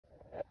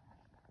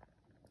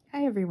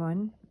Hi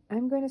everyone,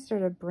 I'm going to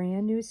start a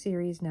brand new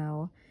series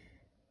now.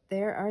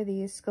 There are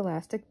these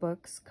scholastic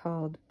books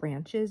called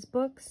Branches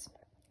books.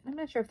 I'm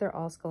not sure if they're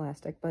all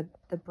scholastic, but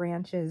the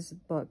Branches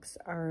books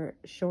are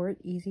short,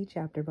 easy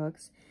chapter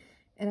books,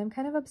 and I'm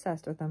kind of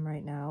obsessed with them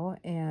right now.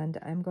 And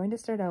I'm going to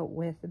start out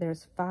with,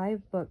 there's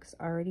 5 books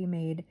already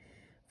made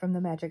from the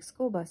Magic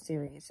School Bus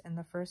series, and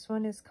the first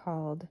one is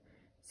called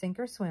Sink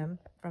or Swim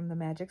from the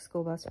Magic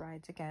School Bus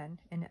Rides Again,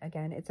 and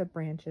again, it's a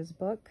Branches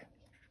book.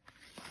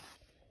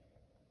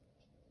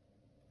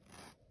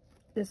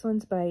 This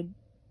one's by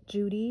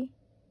Jody.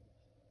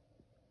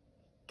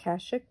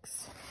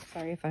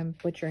 Sorry if I'm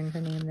butchering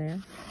her name there.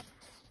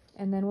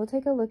 And then we'll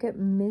take a look at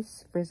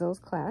Miss Frizzle's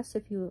class.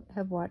 If you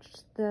have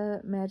watched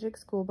the Magic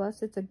School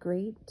Bus, it's a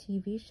great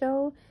TV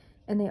show,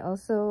 and they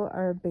also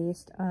are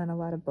based on a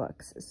lot of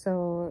books.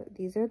 So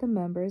these are the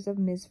members of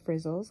Miss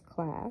Frizzle's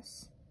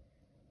class.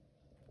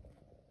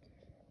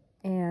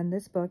 And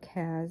this book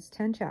has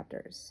 10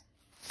 chapters.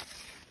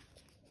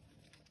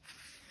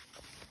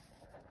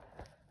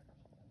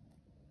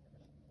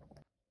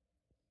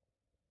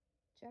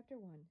 Chapter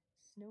 1,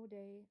 Snow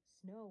Day,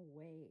 Snow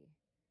Way.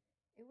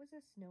 It was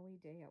a snowy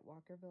day at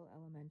Walkerville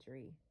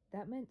Elementary.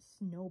 That meant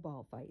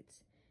snowball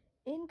fights.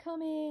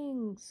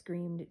 Incoming!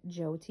 Screamed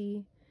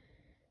Jody.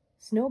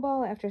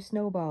 Snowball after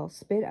snowball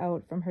spit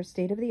out from her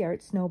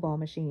state-of-the-art snowball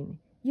machine.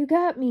 You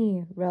got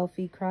me!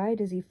 Ralphie cried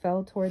as he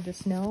fell toward the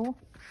snow.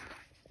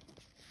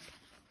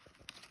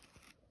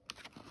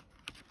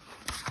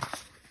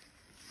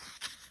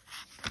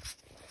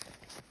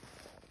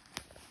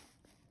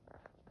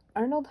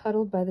 Arnold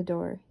huddled by the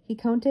door. He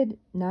counted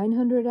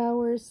 900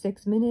 hours,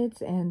 6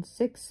 minutes, and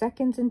 6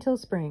 seconds until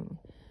spring.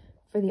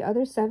 For the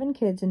other 7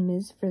 kids in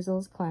Ms.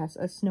 Frizzle's class,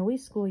 a snowy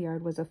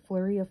schoolyard was a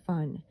flurry of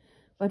fun.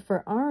 But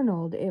for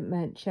Arnold, it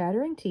meant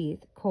chattering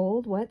teeth,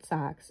 cold, wet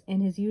socks,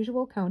 and his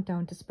usual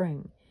countdown to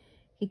spring.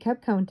 He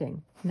kept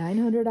counting.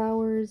 900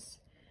 hours.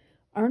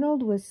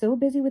 Arnold was so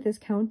busy with his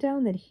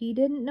countdown that he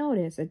didn't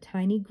notice a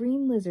tiny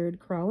green lizard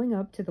crawling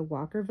up to the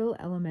Walkerville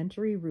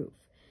Elementary roof.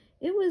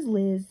 It was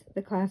Liz,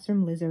 the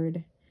classroom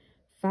lizard.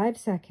 5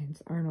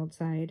 seconds, Arnold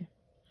sighed.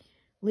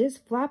 Liz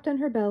flopped on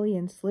her belly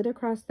and slid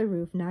across the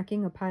roof,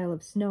 knocking a pile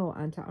of snow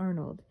onto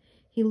Arnold.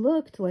 He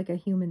looked like a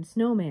human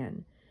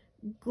snowman.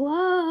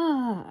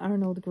 Glah!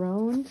 Arnold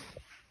groaned.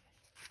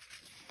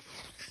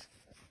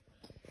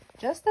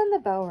 Just then the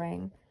bell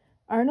rang.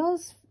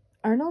 Arnold's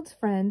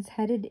friends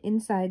headed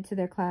inside to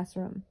their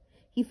classroom.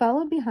 He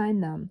followed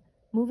behind them,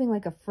 moving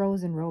like a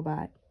frozen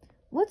robot.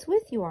 What's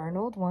with you,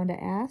 Arnold?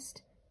 Wanda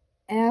asked.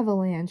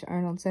 Avalanche,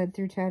 Arnold said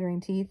through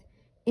chattering teeth.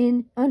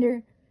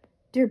 Under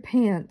der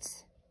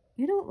pants.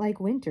 You don't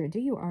like winter, do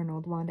you,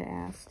 Arnold? Wanda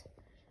asked.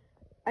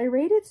 I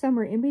rated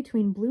somewhere in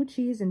between blue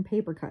cheese and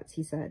paper cuts,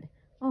 he said.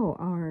 Oh,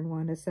 Arn,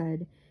 Wanda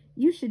said.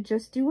 You should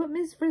just do what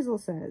Ms. Frizzle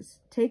says.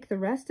 Take the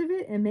rest of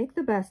it and make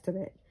the best of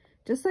it.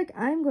 Just like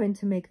I'm going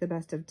to make the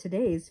best of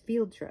today's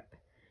field trip.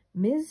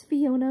 Ms.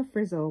 Fiona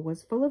Frizzle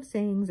was full of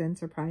sayings and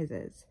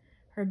surprises.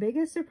 Her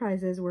biggest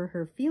surprises were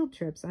her field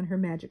trips on her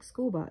Magic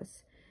School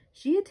Bus.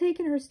 She had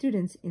taken her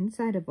students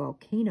inside a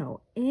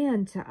volcano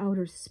and to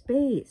outer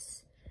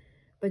space.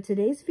 But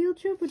today's field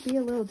trip would be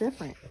a little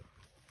different.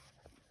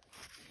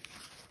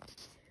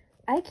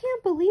 I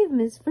can't believe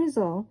Miss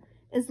Frizzle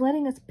is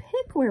letting us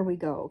pick where we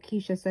go,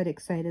 Keesha said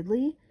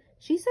excitedly.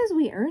 She says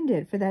we earned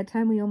it for that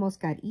time we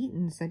almost got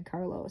eaten, said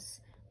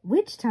Carlos.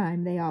 Which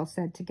time? They all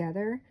said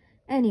together.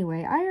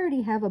 Anyway, I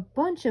already have a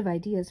bunch of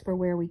ideas for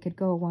where we could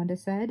go, Wanda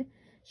said.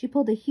 She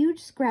pulled a huge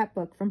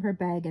scrapbook from her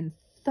bag and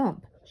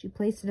thump, she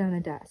placed it on a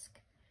desk.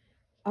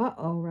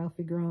 Uh-oh,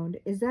 Ralphie groaned.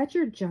 Is that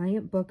your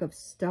giant book of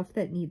stuff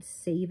that needs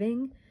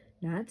saving?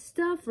 Not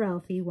stuff,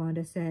 Ralphie,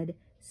 Wanda said.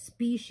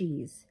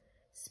 Species.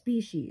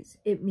 Species.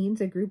 It means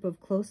a group of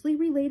closely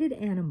related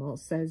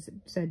animals,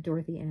 said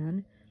Dorothy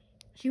Ann.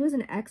 She was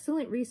an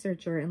excellent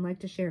researcher and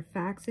liked to share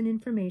facts and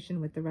information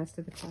with the rest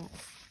of the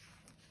class.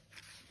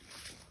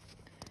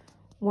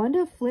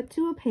 Wanda flipped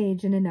to a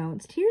page and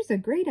announced, Here's a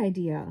great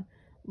idea.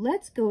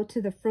 Let's go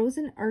to the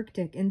frozen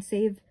Arctic and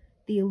save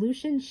the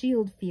Aleutian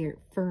shield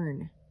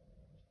fern.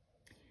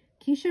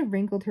 Keesha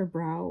wrinkled her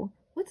brow.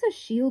 What's a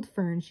shield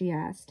fern? She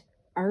asked.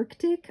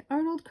 Arctic?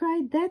 Arnold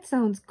cried. That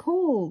sounds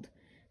cold.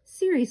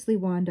 Seriously,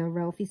 Wanda,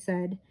 Ralphie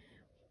said.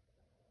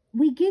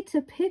 We get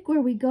to pick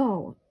where we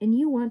go, and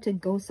you want to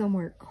go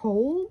somewhere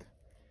cold?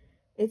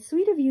 It's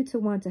sweet of you to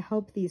want to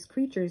help these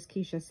creatures,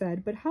 Keesha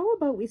said, but how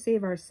about we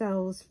save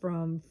ourselves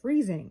from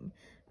freezing?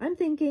 I'm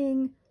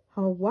thinking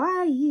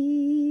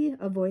Hawaii,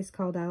 a voice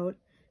called out.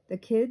 The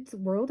kids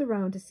whirled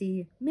around to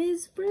see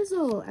Ms.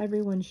 Frizzle,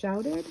 everyone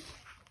shouted.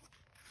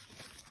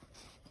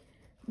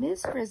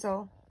 Ms.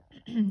 Frizzle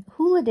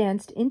hula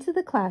danced into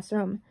the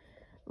classroom.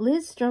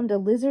 Liz strummed a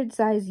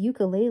lizard-sized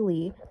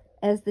ukulele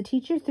as the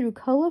teacher threw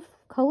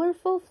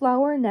colorful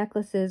flower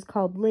necklaces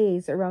called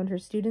leis around her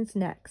students'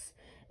 necks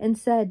and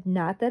said,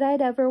 Not that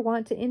I'd ever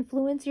want to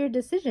influence your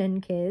decision,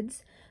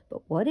 kids,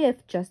 but what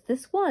if, just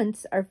this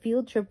once, our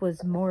field trip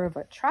was more of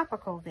a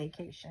tropical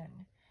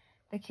vacation?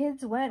 The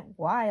kids went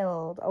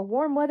wild. A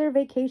warm weather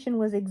vacation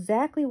was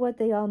exactly what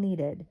they all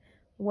needed.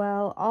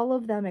 Well, all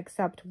of them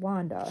except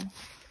Wanda.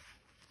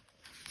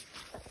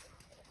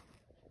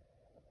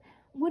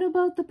 What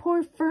about the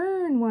poor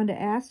fern? Wanda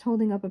asked,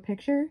 holding up a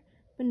picture.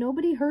 But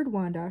nobody heard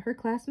Wanda. Her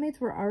classmates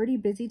were already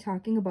busy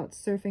talking about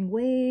surfing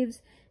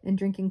waves and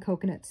drinking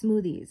coconut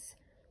smoothies.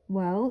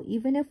 Well,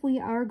 even if we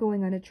are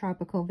going on a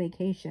tropical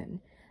vacation,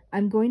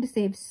 I'm going to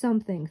save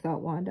something, thought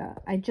Wanda.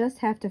 I just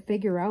have to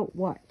figure out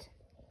what.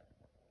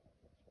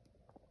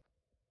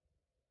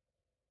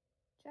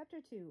 Chapter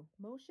 2,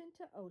 Motion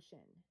to Ocean.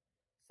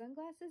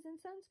 Sunglasses and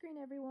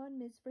sunscreen, everyone,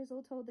 Ms.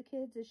 Frizzle told the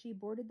kids as she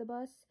boarded the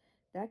bus.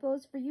 That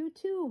goes for you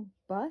too,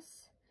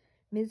 bus.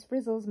 Ms.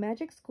 Frizzle's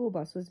magic school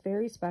bus was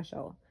very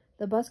special.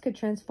 The bus could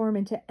transform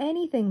into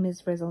anything Ms.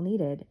 Frizzle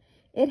needed.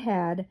 It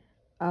had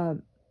a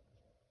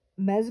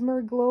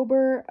mesmer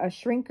glober, a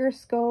shrinker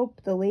scope,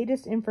 the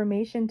latest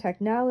information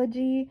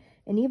technology,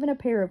 and even a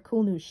pair of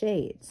cool new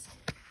shades.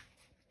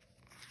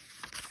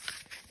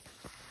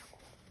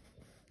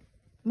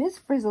 Miss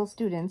Frizzle's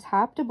students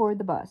hopped aboard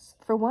the bus.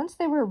 For once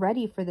they were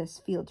ready for this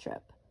field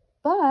trip.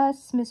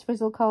 Bus, Miss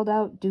Frizzle called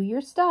out, do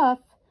your stuff.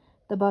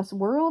 The bus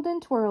whirled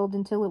and twirled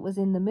until it was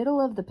in the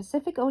middle of the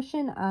Pacific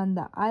Ocean on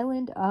the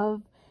island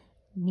of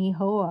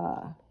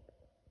Nihoa.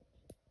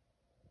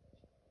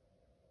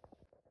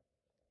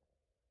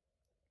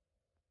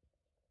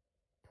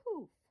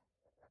 Poof.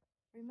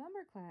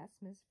 Remember, class,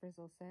 Miss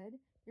Frizzle said,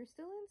 you're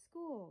still in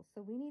school,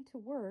 so we need to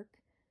work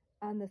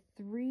on the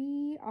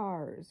 3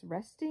 R's,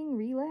 resting,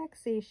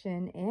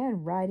 relaxation,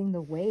 and riding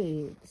the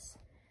waves.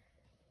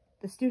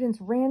 The students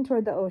ran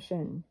toward the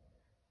ocean.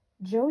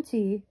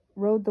 Jyoti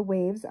rode the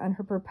waves on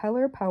her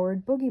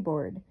propeller-powered boogie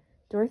board.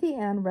 Dorothy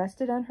Ann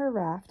rested on her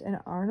raft, and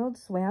Arnold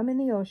swam in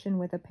the ocean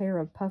with a pair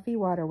of puffy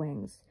water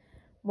wings.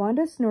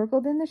 Wanda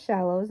snorkeled in the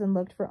shallows and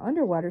looked for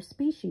underwater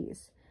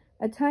species.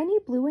 A tiny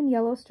blue and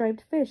yellow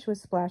striped fish was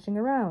splashing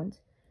around.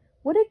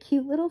 What a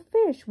cute little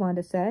fish,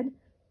 Wanda said.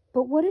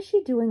 But what is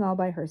she doing all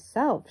by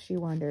herself, she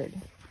wondered.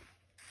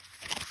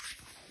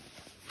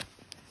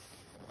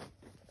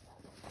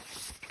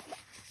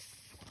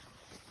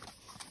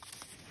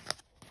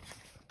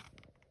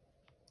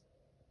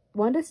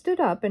 Wanda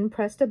stood up and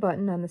pressed a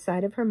button on the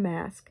side of her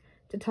mask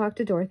to talk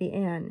to Dorothy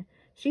Ann.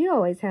 She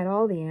always had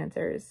all the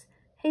answers.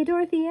 Hey,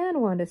 Dorothy Ann,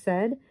 Wanda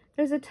said.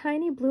 There's a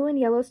tiny blue and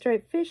yellow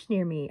striped fish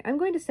near me. I'm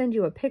going to send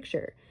you a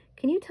picture.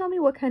 Can you tell me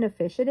what kind of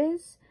fish it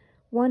is?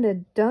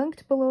 Wanda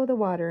dunked below the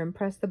water and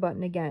pressed the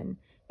button again.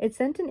 It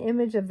sent an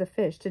image of the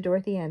fish to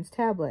Dorothy Ann's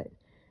tablet.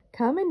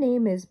 Common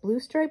name is blue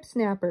striped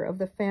snapper of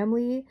the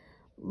family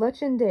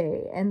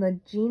Luchindae and the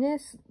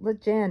genus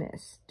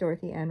Lejanus,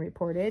 Dorothy Ann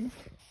reported.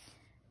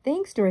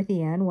 Thanks,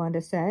 Dorothy Ann,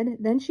 Wanda said.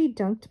 Then she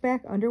dunked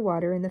back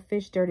underwater and the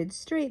fish darted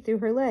straight through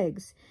her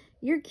legs.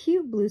 You're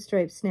cute, blue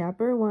striped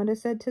snapper, Wanda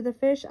said to the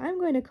fish. I'm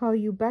going to call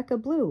you Becca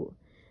Blue.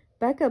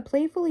 Becca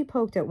playfully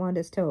poked at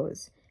Wanda's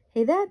toes.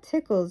 Hey, that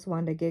tickles,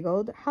 Wanda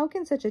giggled. How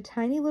can such a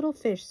tiny little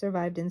fish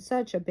survive in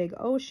such a big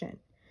ocean?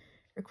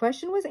 Her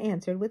question was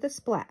answered with a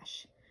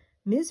splash.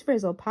 Ms.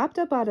 Frizzle popped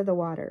up out of the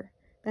water.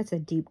 That's a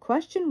deep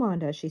question,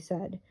 Wanda, she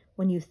said.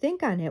 When you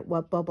think on it,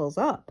 what bubbles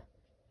up?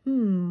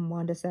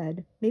 Wanda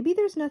said. Maybe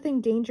there's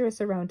nothing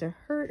dangerous around to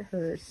hurt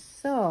her,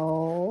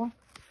 so...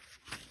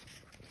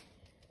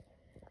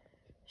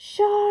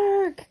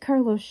 Shark!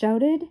 Carlos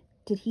shouted.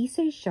 Did he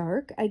say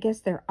shark? I guess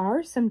there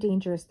are some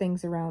dangerous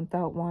things around,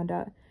 thought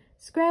Wanda.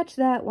 Scratch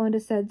that, Wanda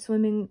said,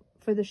 swimming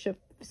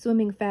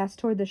fast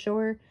toward the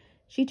shore.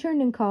 She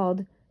turned and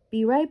called,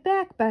 Be right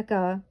back,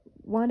 Becca.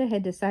 Wanda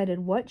had decided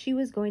what she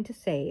was going to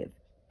save.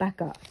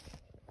 Becca.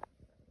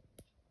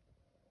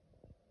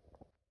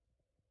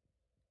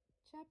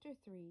 Chapter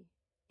 3,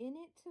 In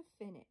It to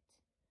Fin It.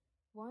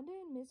 Wanda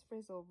and Miss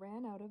Frizzle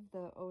ran out of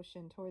the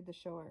ocean toward the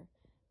shore.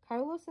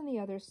 Carlos and the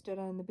others stood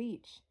on the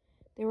beach.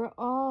 They were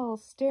all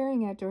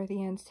staring at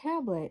Dorothy Ann's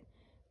tablet.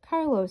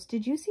 Carlos,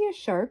 did you see a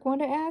shark?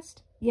 Wanda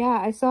asked.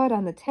 Yeah, I saw it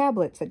on the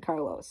tablet, said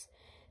Carlos.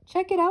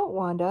 Check it out,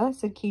 Wanda,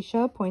 said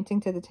Keesha,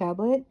 pointing to the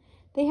tablet.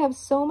 They have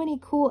so many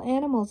cool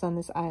animals on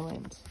this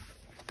island.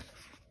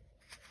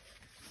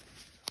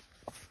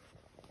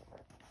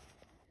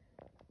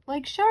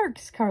 Like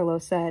sharks,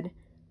 Carlos said.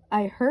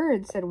 I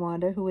heard, said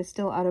Wanda, who was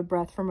still out of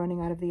breath from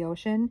running out of the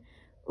ocean.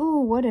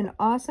 Ooh, what an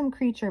awesome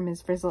creature,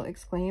 Miss Frizzle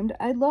exclaimed.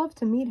 I'd love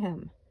to meet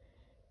him.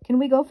 Can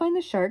we go find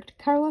the shark?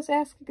 Carlos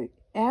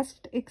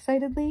asked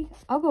excitedly.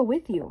 I'll go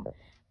with you.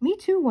 Me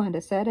too,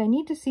 Wanda said. I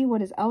need to see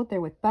what is out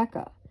there with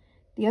Becca.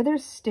 The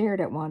others stared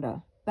at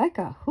Wanda.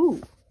 Becca,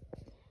 who?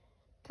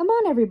 Come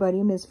on,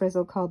 everybody, Miss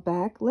Frizzle called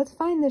back. Let's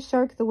find the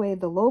shark the way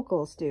the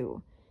locals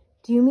do.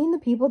 Do you mean the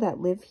people that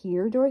live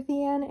here?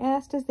 Dorothy Ann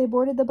asked as they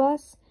boarded the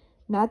bus.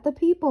 Not the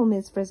people,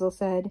 Miss Frizzle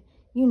said.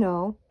 You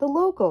know, the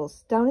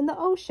locals, down in the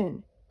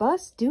ocean.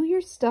 Bus, do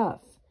your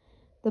stuff.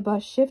 The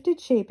bus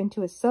shifted shape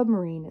into a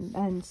submarine and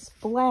then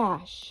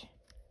splash.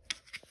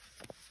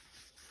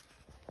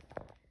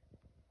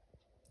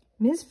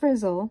 Miss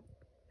Frizzle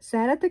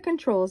sat at the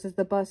controls as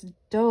the bus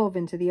dove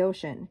into the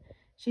ocean.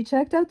 She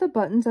checked out the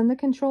buttons on the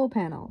control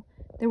panel.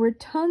 There were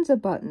tons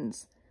of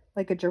buttons,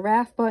 like a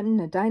giraffe button,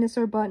 a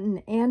dinosaur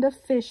button, and a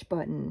fish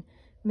button.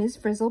 Ms.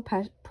 Frizzle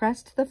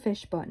pressed the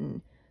fish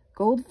button.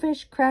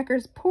 Goldfish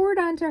crackers poured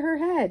onto her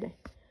head.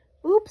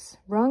 Oops,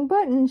 wrong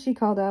button, she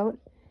called out.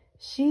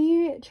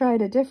 She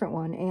tried a different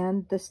one,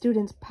 and the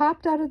students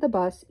popped out of the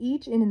bus,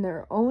 each in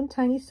their own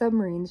tiny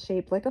submarines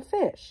shaped like a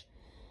fish.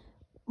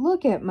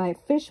 Look at my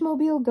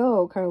fishmobile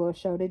go, Carlos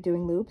shouted,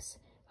 doing loops.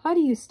 How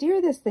do you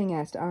steer this thing?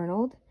 Asked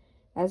Arnold.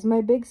 As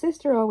my big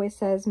sister always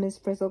says, Miss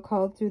Frizzle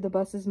called through the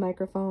bus's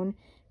microphone,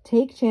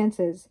 take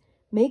chances,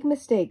 make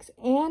mistakes,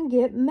 and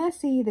get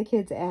messy, the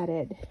kids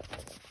added.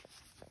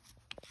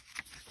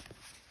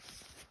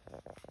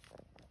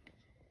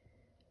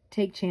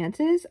 Take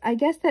chances? I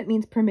guess that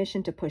means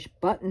permission to push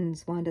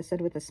buttons, Wanda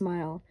said with a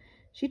smile.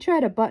 She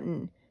tried a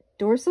button.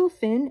 Dorsal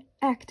fin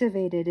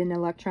activated, an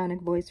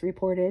electronic voice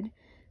reported.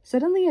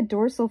 Suddenly a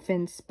dorsal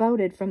fin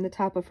spouted from the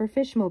top of her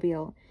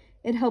fishmobile.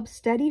 It helped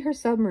steady her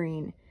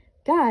submarine.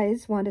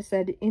 Guys, Wanda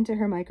said into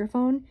her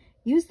microphone,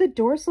 use the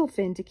dorsal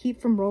fin to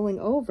keep from rolling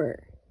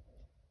over.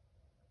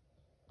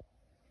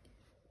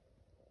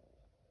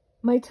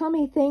 My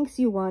tummy thanks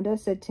you, Wanda,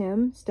 said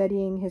Tim,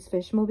 steadying his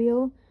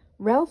fishmobile.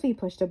 Ralphie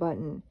pushed a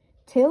button.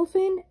 Tail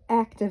fin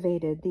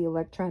activated, the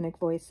electronic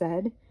voice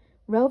said.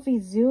 Ralphie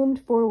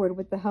zoomed forward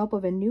with the help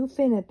of a new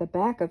fin at the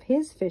back of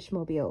his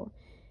fishmobile.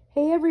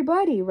 Hey,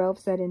 everybody, Ralph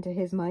said into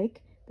his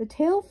mic. The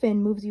tail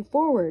fin moves you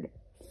forward.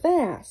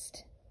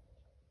 Fast.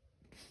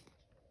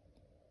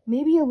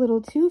 Maybe a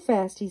little too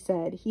fast, he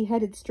said. He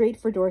headed straight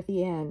for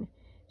Dorothy Ann.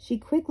 She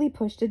quickly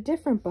pushed a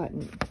different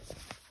button.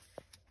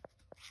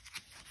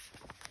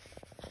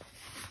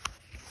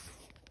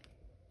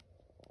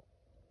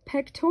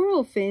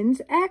 Pectoral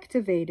fins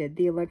activated,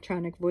 the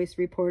electronic voice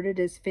reported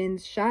as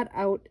fins shot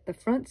out the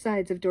front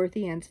sides of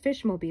Dorothy Ann's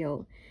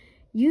fishmobile.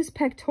 Use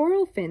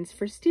pectoral fins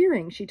for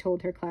steering, she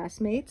told her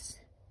classmates.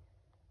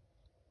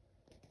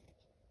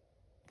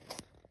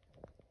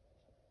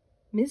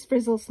 Miss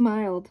Frizzle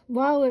smiled.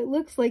 Wow, it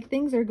looks like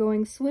things are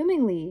going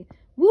swimmingly.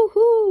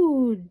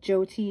 Woohoo!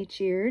 Jody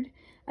cheered.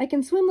 I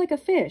can swim like a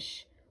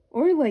fish.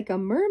 Or like a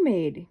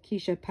mermaid,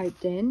 Keesha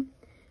piped in.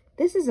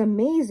 This is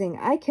amazing.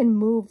 I can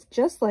move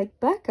just like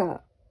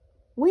Becca.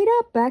 Wait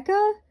up,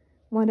 Becca,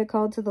 Wanda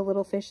called to the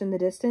little fish in the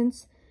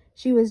distance.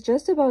 She was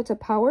just about to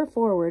power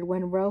forward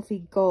when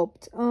Ralphie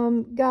gulped.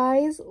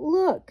 Guys,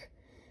 look.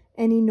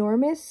 An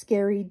enormous,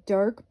 scary,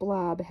 dark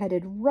blob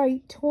headed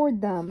right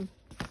toward them.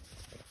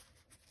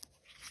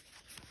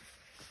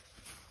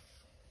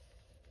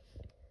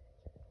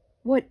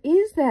 What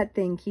is that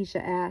thing?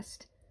 Keesha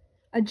asked.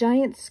 A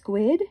giant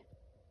squid?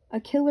 A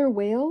killer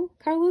whale?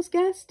 Carlos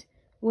guessed.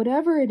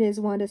 Whatever it is,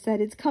 Wanda said,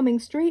 it's coming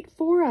straight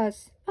for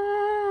us.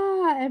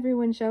 Ah!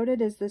 Everyone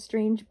shouted as the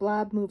strange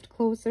blob moved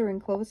closer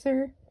and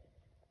closer.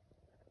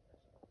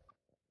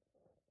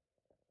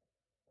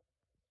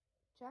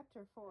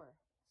 Chapter 4.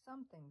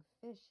 Something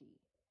fishy.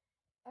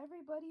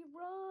 Everybody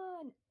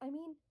run!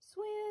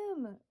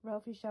 Swim!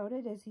 Ralphie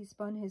shouted as he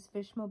spun his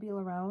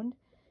fishmobile around.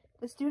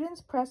 The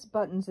students pressed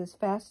buttons as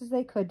fast as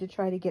they could to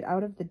try to get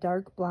out of the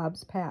dark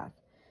blob's path.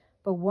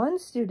 But one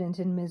student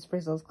in Ms.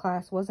 Frizzle's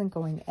class wasn't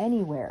going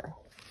anywhere.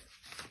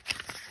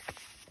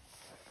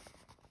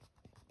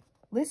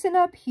 Listen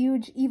up,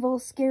 huge, evil,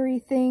 scary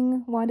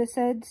thing, Wanda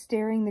said,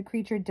 staring the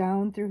creature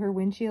down through her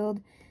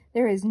windshield.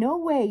 There is no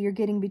way you're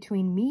getting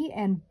between me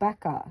and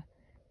Becca.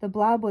 The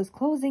blob was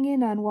closing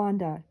in on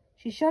Wanda.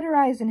 She shut her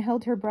eyes and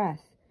held her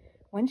breath.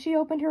 When she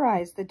opened her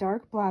eyes, the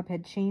dark blob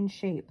had changed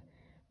shape.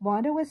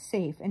 Wanda was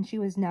safe, and she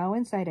was now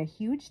inside a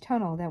huge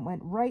tunnel that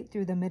went right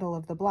through the middle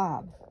of the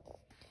blob.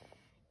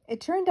 It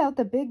turned out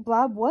the big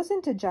blob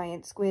wasn't a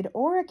giant squid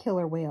or a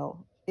killer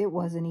whale. It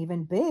wasn't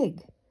even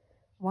big.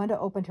 Wanda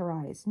opened her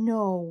eyes.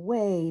 No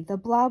way. The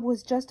blob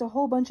was just a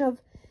whole bunch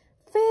of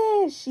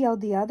fish, yelled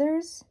the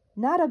others.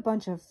 Not a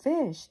bunch of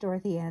fish,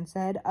 Dorothy Ann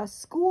said. A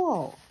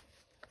school.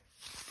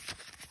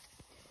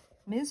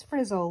 Ms.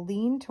 Frizzle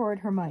leaned toward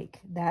her mic.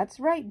 That's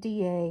right,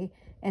 D.A.,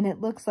 and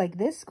it looks like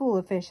this school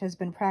of fish has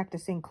been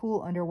practicing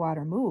cool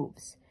underwater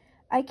moves.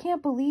 I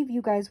can't believe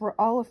you guys were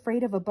all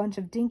afraid of a bunch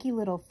of dinky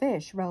little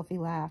fish, Ralphie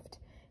laughed.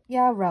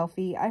 Yeah,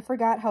 Ralphie, I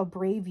forgot how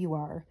brave you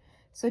are.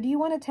 So do you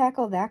want to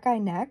tackle that guy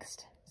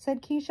next?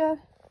 Said Keesha.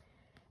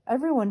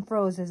 Everyone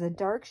froze as a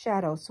dark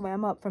shadow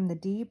swam up from the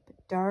deep,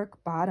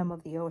 dark bottom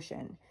of the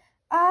ocean.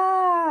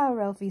 Ah!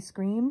 Ralphie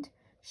screamed.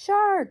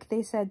 Shark!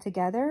 They said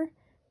together.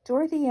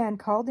 Dorothy Ann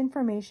called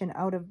information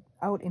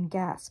out in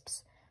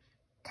gasps.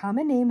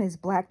 Common name is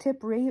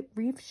blacktip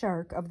reef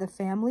shark of the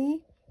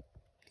family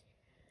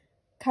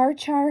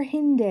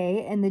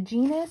Carcharhindae and the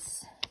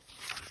genus.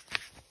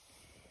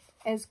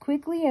 As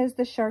quickly as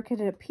the shark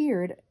had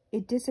appeared,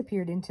 it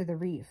disappeared into the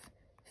reef.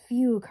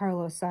 Phew,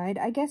 Carlos sighed.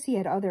 I guess he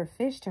had other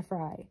fish to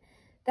fry.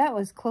 That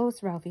was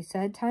close, Ralphie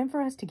said. Time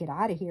for us to get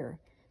out of here.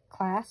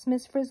 Class,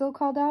 Miss Frizzle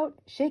called out.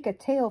 Shake a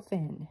tail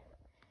fin.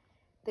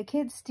 The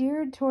kids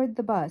steered toward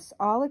the bus,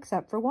 all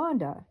except for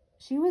Wanda.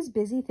 She was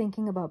busy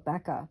thinking about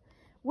Becca.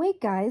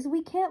 Wait, guys,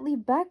 we can't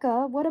leave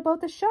Becca. What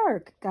about the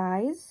shark?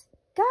 Guys?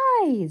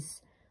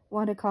 Guys!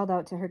 Wanda called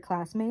out to her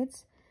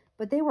classmates,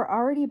 but they were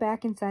already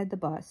back inside the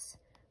bus.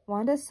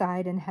 Wanda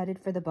sighed and headed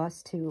for the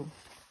bus, too.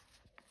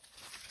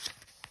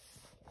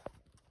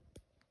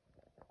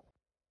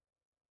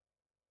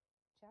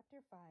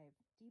 Chapter 5,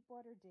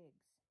 Deepwater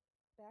Digs.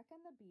 Back on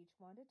the beach,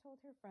 Wanda told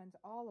her friends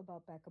all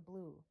about Becca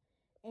Blue,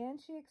 and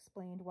she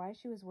explained why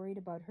she was worried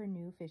about her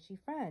new fishy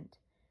friend.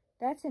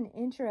 That's an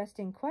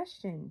interesting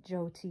question,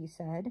 Jody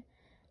said.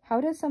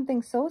 How does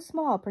something so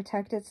small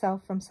protect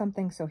itself from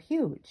something so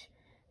huge?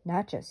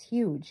 Not just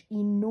huge,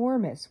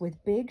 enormous,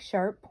 with big,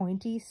 sharp,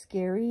 pointy,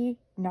 scary,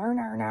 nar,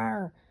 nar,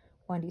 nar,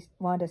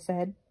 Wanda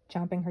said,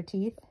 champing her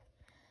teeth.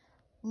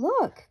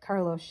 Look,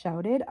 Carlos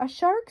shouted, a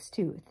shark's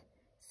tooth.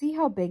 See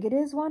how big it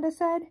is, Wanda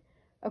said.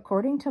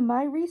 According to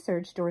my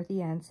research,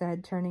 Dorothy Ann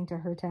said, turning to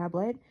her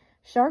tablet,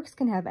 sharks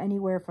can have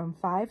anywhere from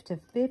 5 to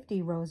 50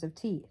 rows of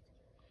teeth.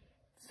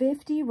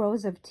 50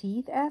 rows of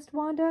teeth? Asked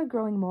Wanda,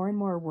 growing more and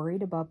more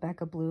worried about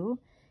Becca Blue.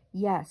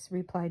 Yes,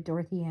 replied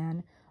Dorothy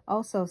Ann.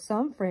 Also,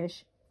 some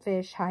fish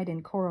hide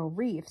in coral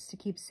reefs to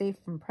keep safe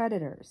from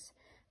predators.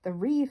 The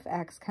reef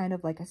acts kind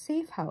of like a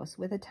safe house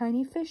with a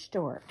tiny fish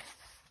door.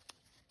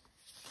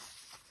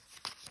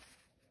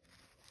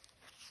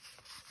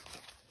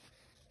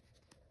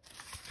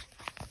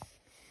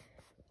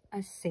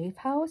 A safe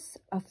house?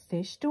 A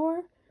fish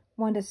door?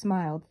 Wanda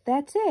smiled.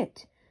 That's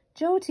it.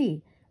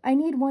 Jody, I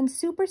need one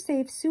super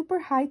safe, super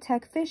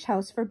high-tech fish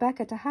house for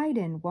Becca to hide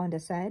in, Wanda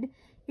said.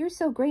 You're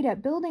so great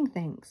at building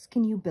things.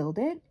 Can you build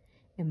it?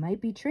 It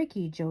might be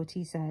tricky,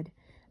 Jody said.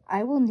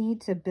 I will need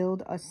to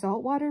build a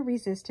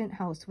saltwater-resistant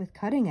house with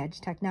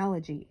cutting-edge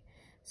technology.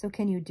 So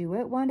can you do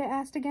it? Wanda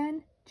asked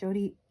again.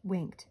 Jody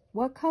winked.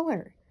 What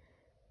color?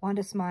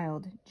 Wanda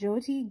smiled.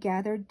 Jody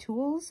gathered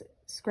tools,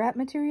 scrap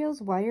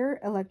materials, wire,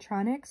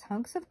 electronics,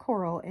 hunks of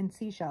coral, and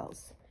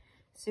seashells.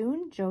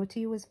 Soon,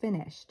 Jody was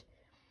finished.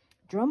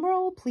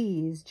 Drumroll,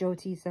 please,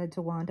 Jody said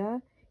to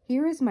Wanda.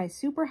 Here is my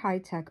super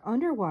high-tech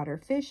underwater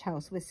fish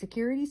house with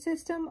security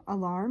system,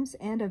 alarms,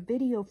 and a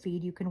video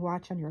feed you can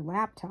watch on your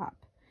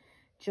laptop.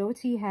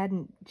 Jody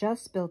hadn't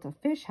just built a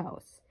fish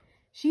house.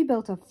 She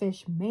built a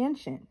fish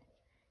mansion.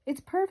 It's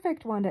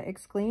perfect, Wanda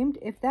exclaimed.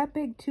 If that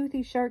big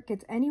toothy shark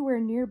gets anywhere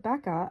near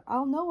Becca,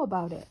 I'll know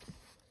about it.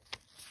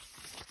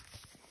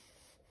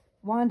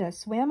 Wanda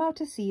swam out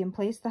to sea and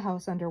placed the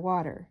house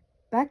underwater.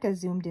 Becca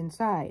zoomed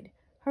inside.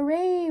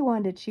 Hooray,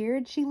 Wanda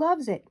cheered. She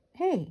loves it.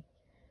 Hey.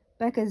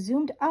 Becca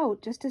zoomed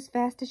out just as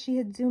fast as she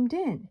had zoomed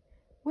in.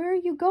 Where are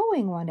you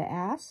going? Wanda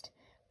asked.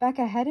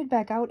 Becca headed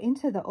back out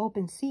into the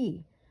open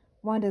sea.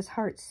 Wanda's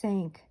heart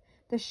sank.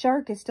 The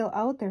shark is still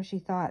out there, she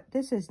thought.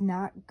 This is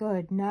not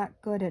good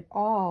at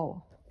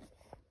all.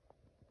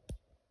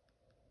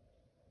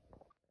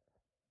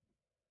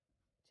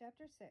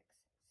 Chapter 6,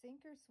 Sink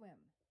or Swim.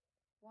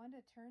 Wanda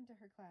turned to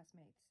her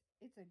classmates.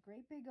 It's a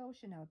great big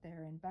ocean out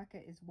there, and Becca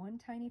is one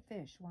tiny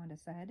fish, Wanda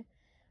said.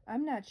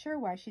 I'm not sure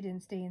why she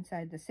didn't stay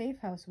inside the safe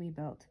house we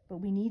built, but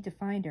we need to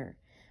find her.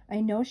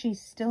 I know she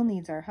still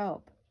needs our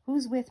help.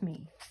 Who's with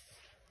me?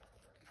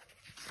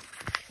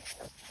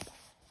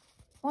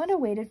 Wanda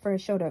waited for a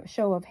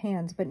show of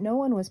hands, but no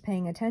one was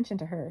paying attention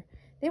to her.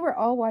 They were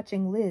all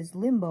watching Liz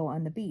limbo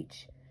on the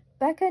beach.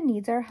 Becca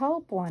needs our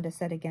help, Wanda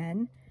said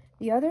again.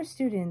 The other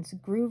students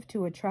grooved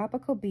to a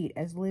tropical beat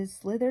as Liz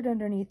slithered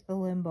underneath the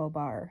limbo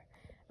bar.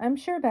 I'm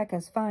sure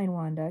Becca's fine,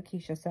 Wanda,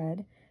 Keesha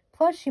said.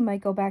 Plus, she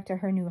might go back to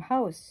her new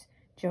house,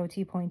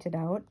 Jody pointed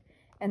out.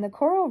 And the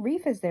coral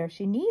reef is there if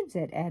she needs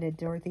it, added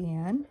Dorothy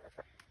Ann.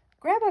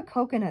 Grab a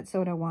coconut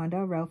soda,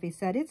 Wanda, Ralphie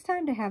said. It's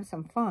time to have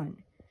some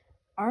fun.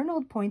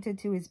 Arnold pointed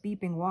to his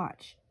beeping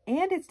watch.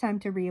 And it's time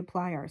to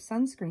reapply our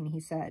sunscreen, he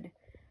said.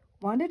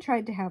 Wanda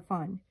tried to have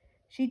fun.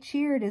 She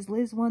cheered as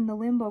Liz won the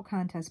limbo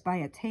contest by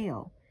a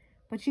tail.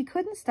 But she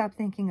couldn't stop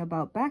thinking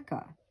about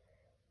Becca.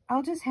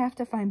 I'll just have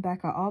to find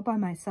Becca all by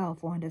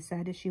myself, Wanda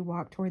said as she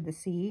walked toward the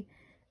sea.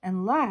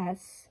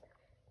 Unless...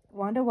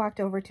 Wanda walked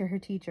over to her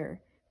teacher.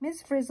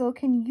 Miss Frizzle,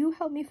 can you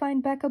help me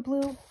find Becca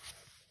Blue?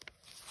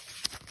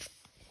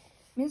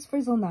 Miss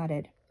Frizzle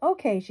nodded.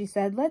 Okay, she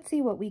said. Let's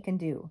see what we can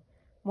do.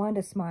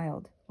 Wanda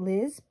smiled.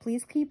 Liz,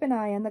 please keep an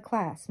eye on the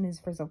class, Miss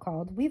Frizzle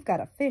called. We've got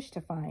a fish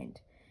to find.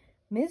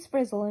 Miss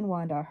Frizzle and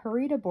Wanda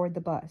hurried aboard the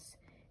bus.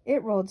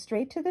 It rolled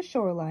straight to the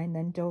shoreline,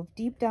 then dove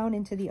deep down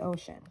into the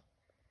ocean.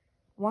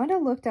 Wanda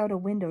looked out a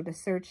window to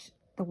search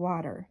the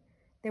water.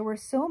 There were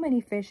so many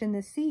fish in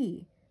the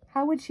sea.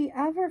 How would she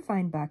ever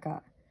find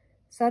Becca?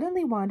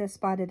 Suddenly, Wanda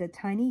spotted a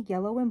tiny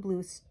yellow and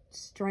blue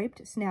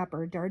striped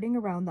snapper darting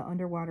around the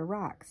underwater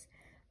rocks.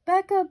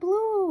 Becca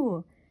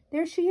Blue!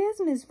 There she is,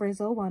 Miss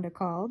Frizzle, Wanda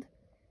called.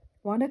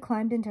 Wanda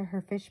climbed into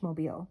her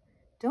fishmobile.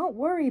 Don't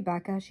worry,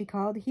 Becca, she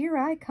called. Here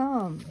I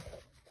come.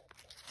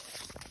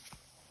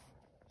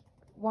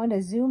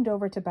 Wanda zoomed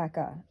over to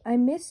Becca. I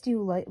missed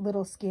you,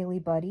 little scaly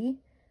buddy.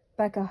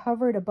 Becca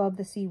hovered above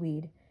the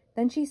seaweed.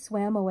 Then she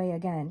swam away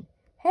again.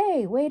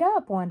 Hey, wait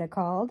up, Wanda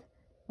called.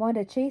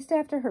 Wanda chased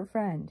after her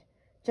friend.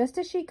 Just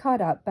as she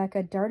caught up,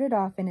 Becca darted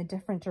off in a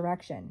different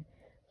direction.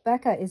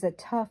 Becca is a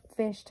tough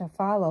fish to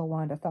follow,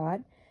 Wanda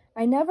thought.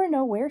 I never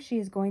know where she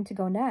is going to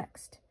go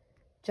next.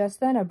 Just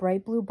then, a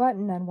bright blue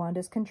button on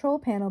Wanda's control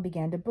panel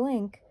began to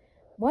blink.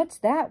 What's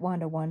that?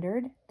 Wanda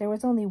wondered. There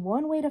was only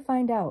one way to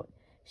find out.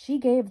 She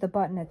gave the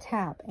button a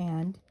tap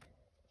and...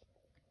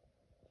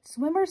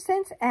 Swimmer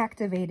sense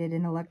activated,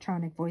 an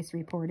electronic voice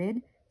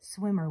reported.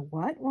 Swimmer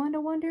what?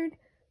 Wanda wondered.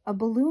 A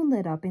balloon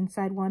lit up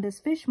inside Wanda's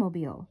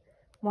fishmobile.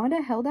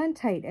 Wanda held on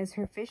tight as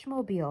her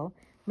fishmobile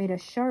made a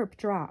sharp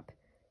drop.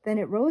 Then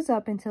it rose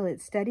up until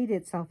it steadied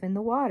itself in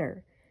the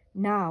water.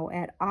 Now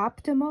at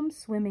optimum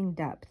swimming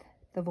depth,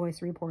 the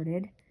voice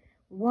reported.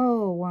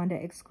 Whoa, Wanda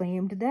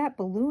exclaimed. That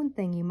balloon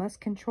thing, you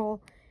must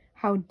control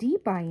how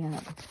deep I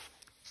am.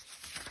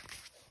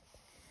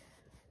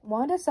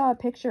 Wanda saw a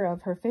picture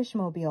of her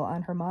fishmobile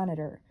on her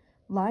monitor.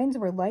 Lines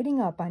were lighting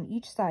up on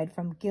each side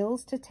from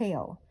gills to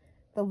tail.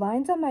 The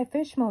lines on my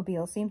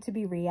fishmobile seem to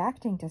be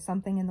reacting to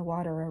something in the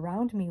water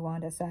around me,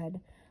 Wanda said.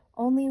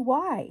 Only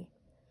why?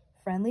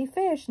 Friendly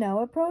fish now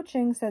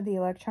approaching, said the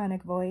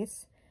electronic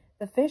voice.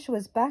 The fish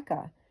was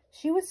Becca.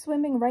 She was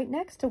swimming right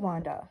next to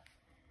Wanda.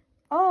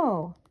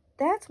 Oh,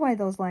 that's why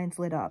those lines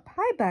lit up.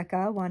 Hi,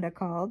 Becca, Wanda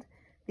called.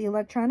 The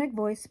electronic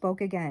voice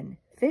spoke again.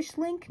 Fish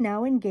link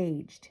now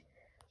engaged.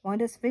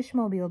 Wanda's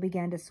fishmobile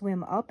began to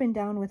swim up and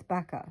down with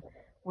Becca.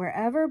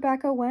 Wherever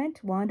Becca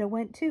went, Wanda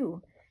went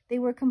too. They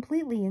were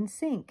completely in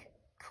sync.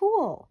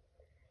 Cool.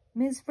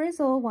 Ms.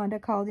 Frizzle, Wanda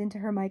called into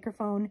her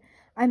microphone,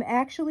 I'm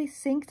actually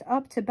synced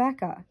up to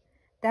Becca.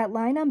 That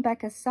line on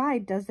Becca's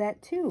side does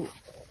that too.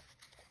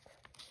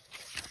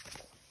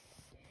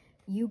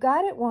 You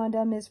got it,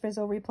 Wanda, Ms.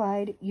 Frizzle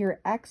replied. You're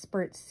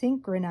expert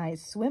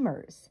synchronized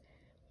swimmers.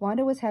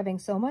 Wanda was having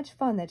so much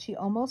fun that she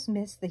almost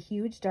missed the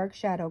huge dark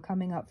shadow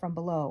coming up from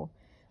below.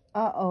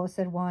 Uh-oh,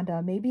 said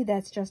Wanda. Maybe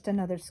that's just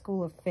another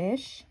school of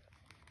fish.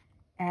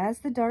 As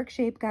the dark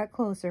shape got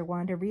closer,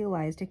 Wanda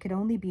realized it could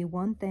only be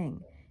one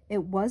thing.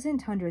 It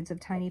wasn't hundreds of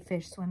tiny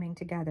fish swimming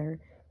together.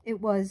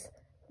 It was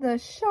the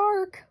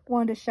shark,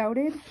 Wanda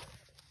shouted.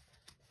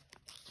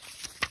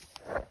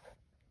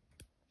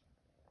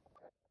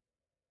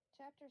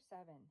 Chapter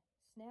 7.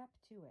 Snap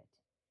to it.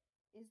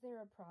 Is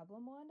there a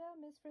problem, Wanda?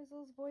 Miss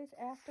Frizzle's voice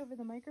asked over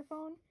the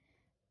microphone.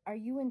 Are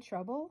you in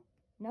trouble?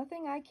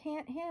 Nothing I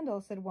can't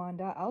handle, said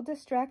Wanda. I'll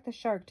distract the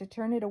shark to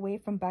turn it away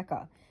from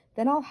Becca.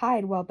 Then I'll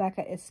hide while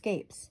Becca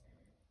escapes.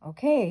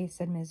 Okay,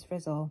 said Ms.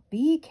 Frizzle.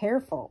 Be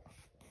careful.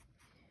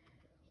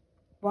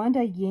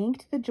 Wanda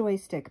yanked the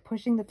joystick,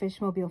 pushing the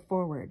fishmobile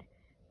forward.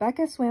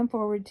 Becca swam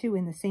forward too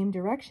in the same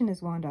direction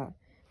as Wanda.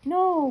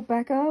 No,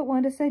 Becca,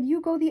 Wanda said,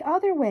 you go the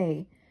other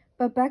way.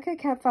 But Becca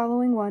kept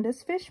following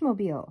Wanda's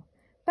fishmobile.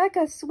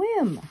 Becca,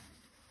 swim!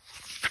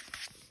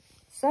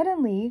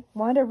 Suddenly,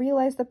 Wanda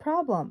realized the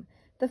problem.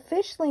 The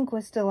fish link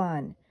was still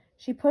on.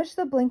 She pushed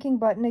the blinking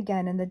button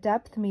again and the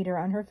depth meter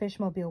on her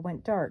fishmobile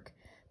went dark.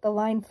 The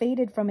line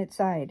faded from its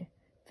side.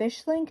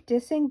 Fish link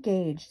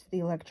disengaged, the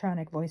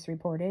electronic voice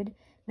reported.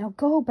 Now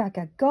go,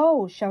 Becca,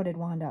 go, shouted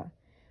Wanda.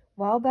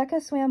 While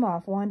Becca swam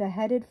off, Wanda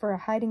headed for a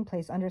hiding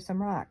place under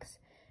some rocks.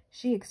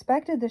 She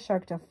expected the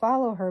shark to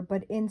follow her,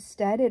 but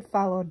instead it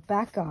followed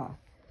Becca.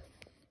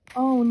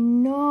 Oh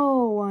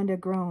no, Wanda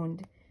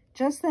groaned.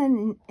 Just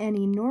then an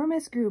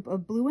enormous group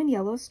of blue and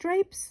yellow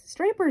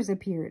stripers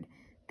appeared.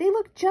 They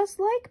looked just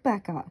like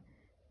Becca.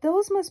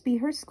 Those must be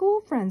her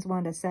school friends,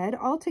 Wanda said.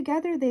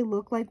 Altogether, they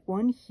look like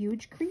one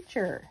huge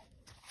creature.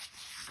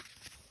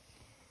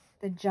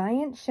 The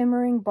giant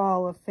shimmering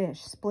ball of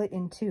fish split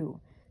in two.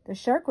 The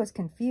shark was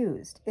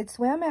confused. It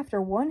swam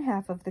after one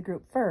half of the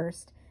group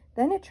first,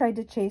 then it tried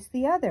to chase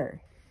the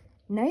other.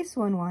 Nice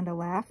one, Wanda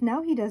laughed.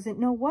 Now he doesn't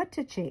know what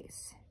to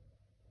chase.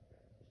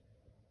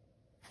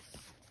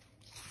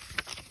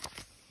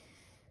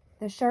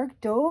 The shark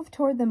dove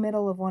toward the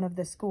middle of one of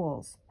the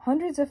schools.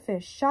 Hundreds of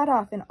fish shot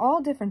off in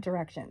all different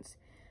directions.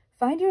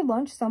 Find your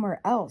lunch somewhere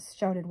else,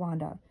 shouted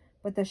Wanda.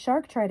 But the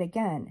shark tried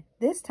again.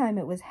 This time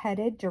it was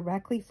headed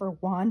directly for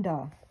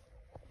Wanda.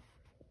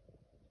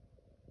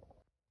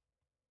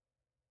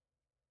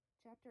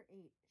 Chapter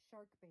 8.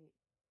 Shark Bait.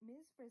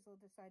 Ms. Frizzle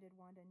decided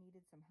Wanda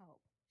needed some help.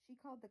 She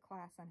called the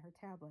class on her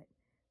tablet.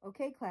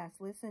 Okay, class,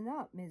 listen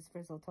up, Ms.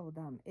 Frizzle told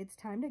them. It's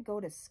time to go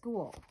to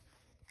school.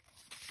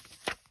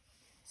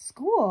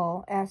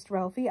 School? Asked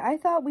Ralphie. I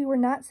thought we were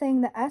not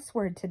saying the S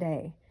word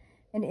today.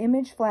 An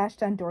image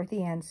flashed on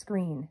Dorothy Ann's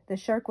screen. The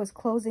shark was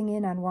closing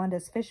in on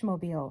Wanda's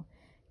fishmobile.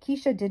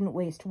 Keesha didn't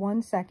waste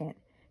 1 second.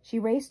 She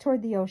raced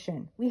toward the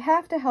ocean. We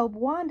have to help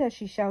Wanda,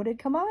 she shouted.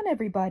 Come on,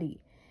 everybody.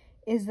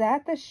 Is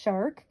that the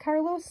shark?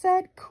 Carlos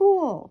said.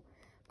 Cool.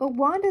 But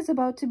Wanda's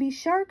about to be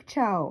shark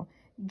chow,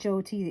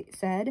 Jody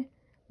said.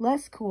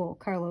 Less cool,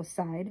 Carlos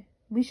sighed.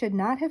 We should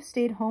not have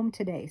stayed home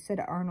today, said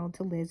Arnold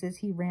to Liz as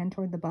he ran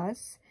toward the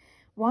bus.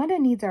 Wanda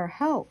needs our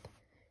help.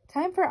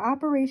 Time for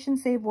Operation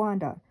Save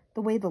Wanda,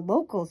 the way the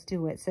locals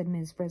do it, said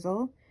Ms.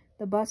 Frizzle.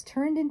 The bus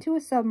turned into a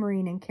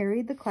submarine and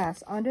carried the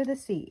class under the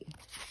sea.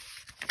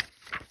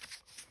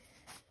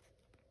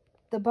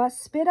 The bus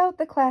spit out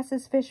the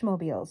class's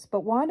fishmobiles,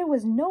 but Wanda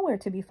was nowhere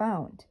to be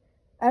found.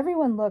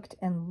 Everyone looked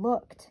and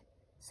looked.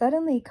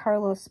 Suddenly,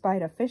 Carlos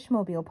spied a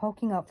fishmobile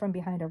poking up from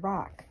behind a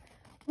rock.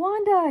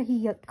 Wanda,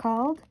 he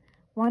called.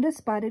 Wanda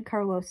spotted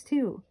Carlos,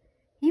 too.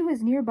 He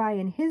was nearby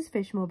in his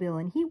fishmobile,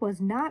 and he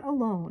was not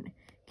alone.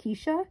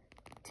 Keesha,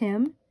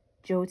 Tim,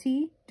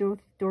 Jody,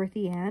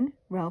 Dorothy Ann,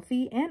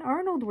 Ralphie, and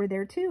Arnold were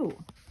there,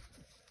 too.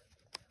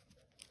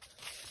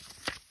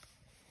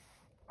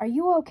 Are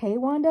you okay,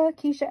 Wanda?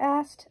 Keesha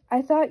asked.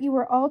 I thought you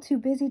were all too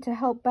busy to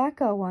help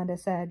Becca, Wanda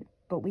said.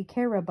 But we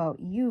care about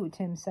you,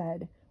 Tim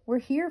said. We're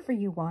here for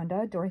you,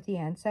 Wanda, Dorothy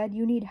Ann said.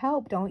 You need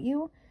help, don't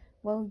you?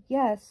 Well,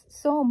 yes,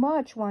 so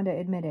much, Wanda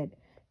admitted.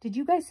 Did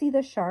you guys see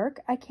the shark?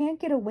 I can't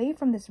get away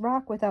from this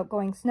rock without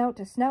going snout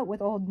to snout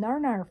with old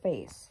Narnar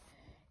face.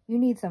 You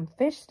need some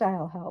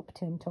fish-style help,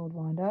 Tim told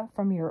Wanda,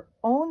 from your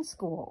own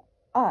school,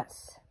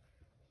 us.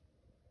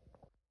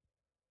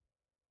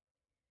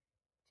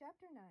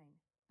 Chapter 9,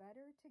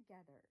 Better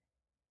Together.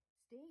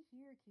 Stay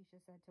here, Keesha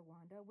said to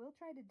Wanda. We'll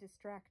try to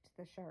distract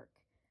the shark.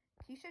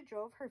 Keesha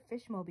drove her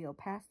fishmobile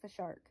past the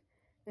shark.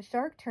 The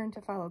shark turned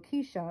to follow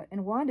Keesha,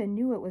 and Wanda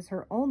knew it was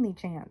her only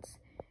chance.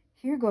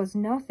 Here goes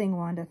nothing,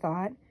 Wanda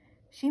thought.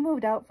 She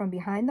moved out from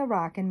behind the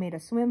rock and made a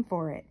swim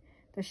for it.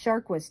 The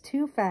shark was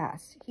too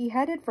fast. He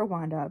headed for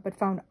Wanda, but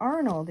found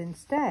Arnold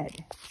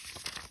instead.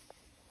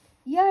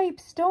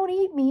 Yipes, don't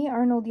eat me,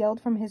 Arnold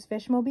yelled from his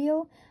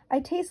fishmobile. I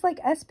taste like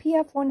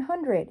SPF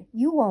 100.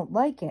 You won't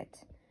like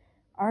it.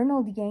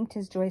 Arnold yanked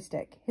his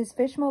joystick. His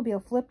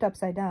fishmobile flipped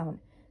upside down.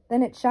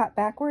 Then it shot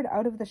backward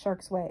out of the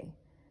shark's way.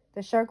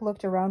 The shark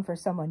looked around for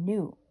someone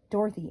new.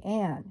 Dorothy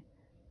Ann.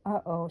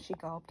 Uh-oh, she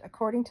gulped.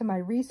 According to my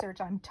research,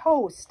 I'm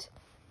toast.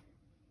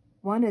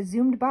 Wanda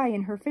zoomed by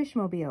in her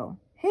fishmobile.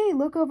 Hey,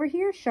 look over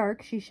here,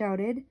 shark, she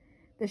shouted.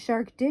 The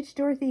shark ditched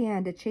Dorothy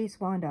Ann to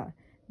chase Wanda.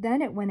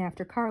 Then it went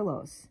after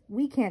Carlos.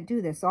 We can't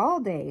do this all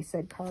day,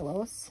 said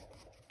Carlos.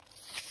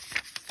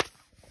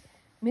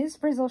 Ms.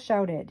 Frizzle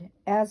shouted,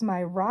 as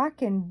my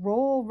rock and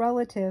roll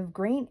relative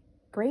Great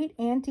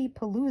Auntie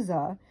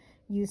Palooza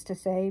used to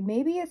say,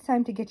 maybe it's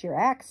time to get your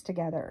acts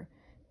together.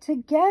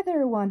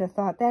 Together, Wanda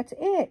thought, that's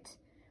it.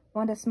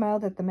 Wanda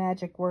smiled at the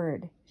magic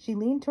word. She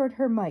leaned toward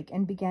her mic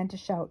and began to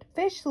shout,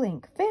 Fish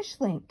Link, Fish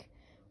Link.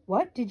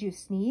 What, did you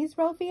sneeze?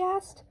 Ralphie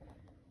asked.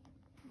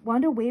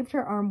 Wanda waved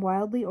her arm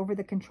wildly over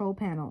the control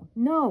panel.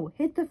 No,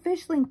 hit the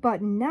Fish Link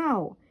button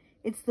now.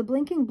 It's the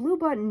blinking blue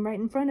button right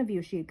in front of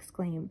you, she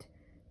exclaimed.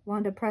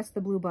 Wanda pressed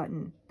the blue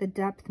button. The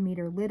depth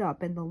meter lit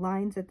up and the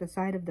lines at the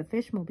side of the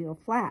fishmobile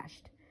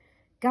flashed.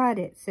 Got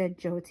it, said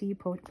Jyoti,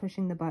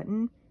 pushing the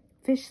button.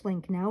 Fish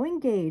Link now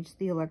engaged,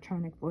 the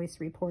electronic voice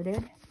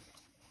reported.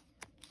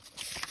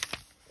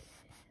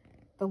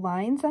 The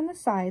lines on the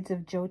sides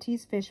of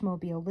Jyoti's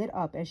fishmobile lit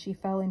up as she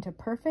fell into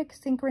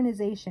perfect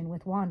synchronization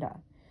with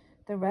Wanda.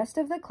 The rest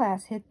of the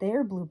class hit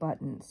their blue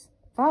buttons.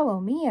 Follow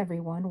me,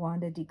 everyone,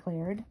 Wanda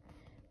declared.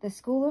 The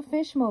school of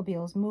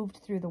fishmobiles moved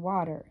through the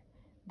water.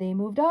 They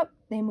moved up,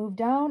 they moved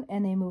down,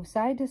 and they moved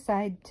side to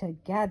side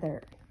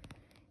together.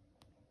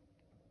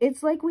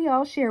 It's like we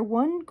all share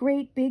one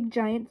great big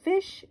giant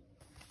fish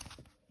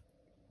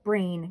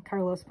brain,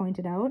 Carlos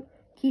pointed out.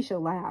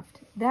 Keesha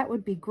laughed. That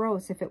would be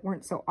gross if it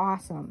weren't so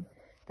awesome.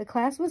 The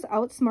class was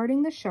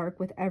outsmarting the shark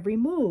with every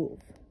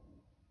move.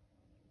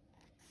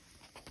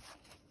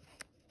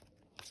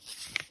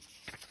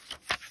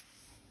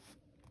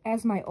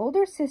 As my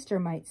older sister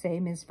might say,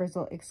 Ms.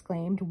 Frizzle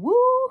exclaimed,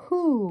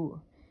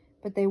 woo-hoo!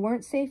 But they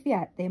weren't safe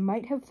yet. They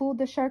might have fooled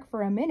the shark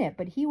for a minute,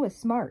 but he was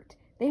smart.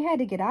 They had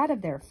to get out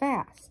of there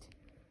fast.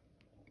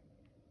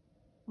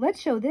 Let's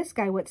show this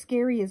guy what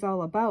scary is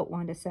all about,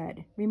 Wanda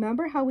said.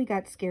 Remember how we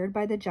got scared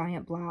by the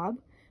giant blob?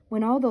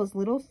 When all those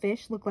little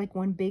fish look like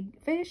one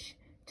big fish?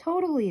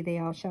 Totally, they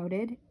all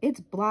shouted. It's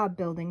blob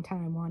building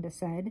time, Wanda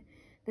said.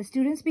 The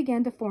students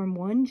began to form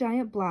one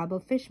giant blob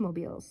of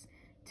fishmobiles.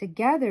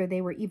 Together,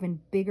 they were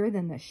even bigger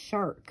than the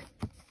shark.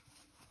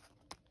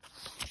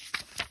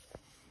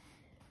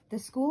 The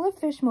school of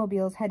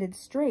fishmobiles headed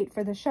straight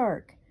for the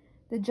shark.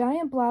 The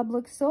giant blob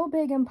looked so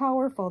big and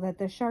powerful that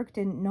the shark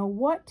didn't know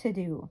what to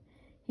do.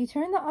 He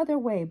turned the other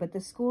way, but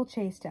the school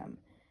chased him.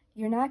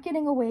 You're not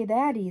getting away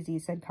that easy,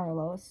 said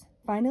Carlos.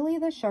 Finally,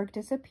 the shark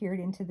disappeared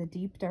into the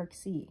deep, dark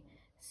sea.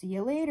 See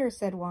you later,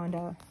 said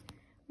Wanda.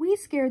 We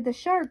scared the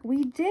shark.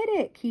 We did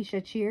it,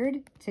 Keesha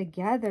cheered.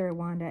 Together,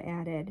 Wanda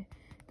added.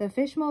 The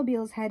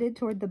fishmobiles headed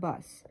toward the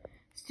bus.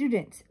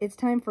 Students, it's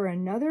time for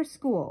another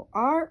school.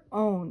 Our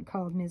own,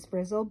 called Ms.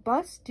 Frizzle.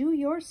 Bus, do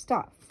your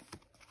stuff.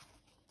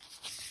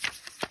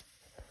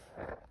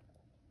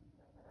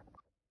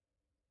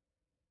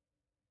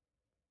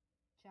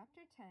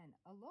 Chapter 10,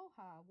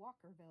 Aloha,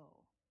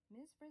 Walkerville.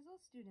 Ms.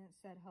 Frizzle's students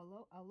said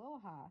hello,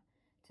 aloha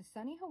to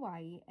sunny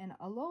Hawaii and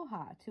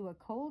aloha to a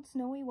cold,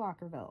 snowy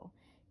Walkerville.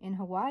 In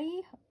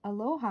Hawaii,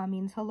 aloha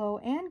means hello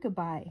and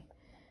goodbye.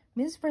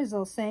 Ms.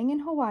 Frizzle sang in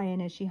Hawaiian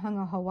as she hung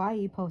a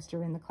Hawaii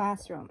poster in the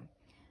classroom.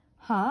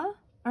 Huh?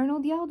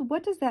 Arnold yelled.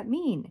 What does that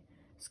mean?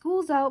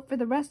 School's out for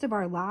the rest of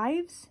our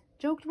lives?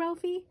 Joked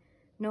Ralphie.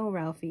 No,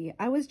 Ralphie.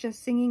 I was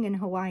just singing in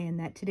Hawaiian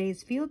that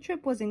today's field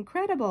trip was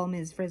incredible,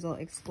 Ms. Frizzle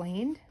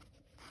explained.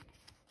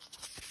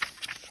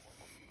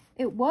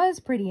 It was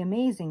pretty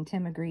amazing,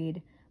 Tim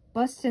agreed.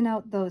 Busting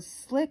out those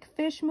slick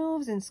fish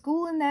moves and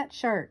schooling that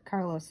shark,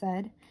 Carlos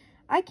said.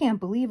 I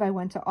can't believe I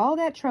went to all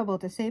that trouble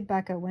to save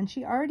Becca when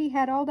she already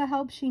had all the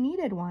help she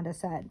needed, Wanda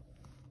said.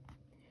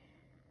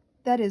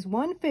 That is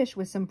one fish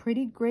with some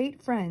pretty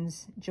great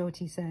friends,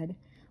 Jody said.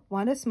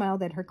 Wanda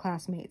smiled at her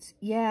classmates.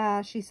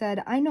 Yeah, she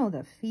said, I know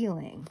the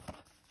feeling.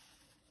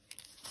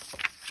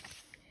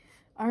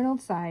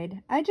 Arnold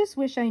sighed. I just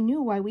wish I knew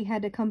why we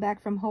had to come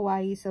back from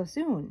Hawaii so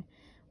soon.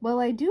 Well,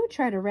 I do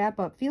try to wrap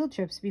up field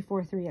trips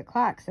before 3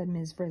 o'clock, said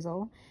Ms.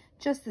 Frizzle.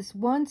 Just this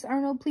once,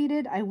 Arnold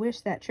pleaded. I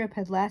wish that trip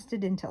had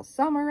lasted until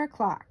summer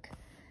o'clock.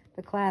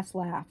 The class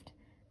laughed.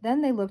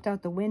 Then they looked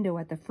out the window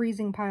at the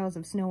freezing piles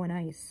of snow and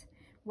ice.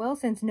 Well,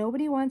 since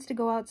nobody wants to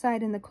go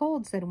outside in the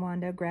cold, said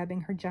Wanda,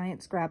 grabbing her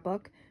giant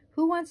scrapbook,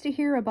 who wants to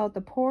hear about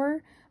the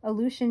poor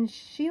Aleutian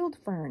shield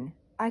fern?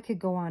 I could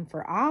go on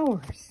for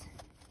hours.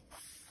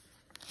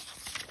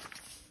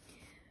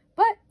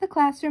 But the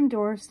classroom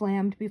door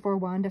slammed before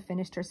Wanda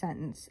finished her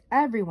sentence.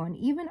 Everyone,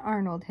 even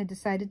Arnold, had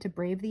decided to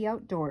brave the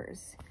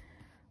outdoors.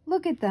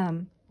 Look at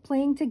them,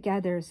 playing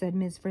together, said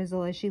Ms.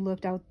 Frizzle as she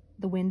looked out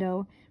the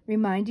window.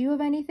 Remind you of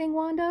anything,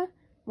 Wanda?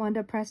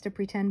 Wanda pressed a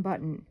pretend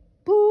button.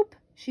 Boop,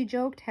 she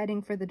joked,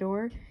 heading for the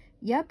door.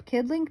 Yep,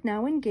 Kidlink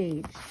now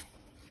engaged.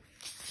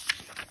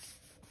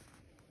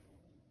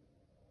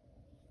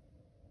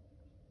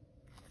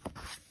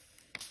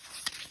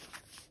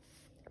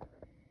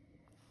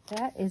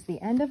 That is the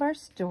end of our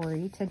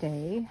story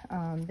today.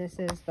 This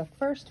is the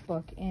first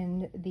book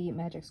in the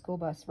Magic School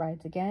Bus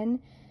Rides Again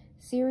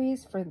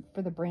series for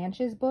the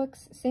Branches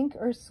books, Sink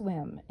or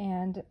Swim.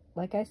 And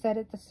like I said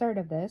at the start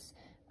of this,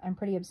 I'm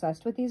pretty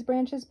obsessed with these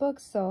Branches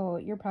books, so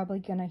you're probably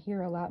going to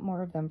hear a lot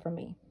more of them from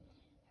me.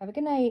 Have a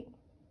good night.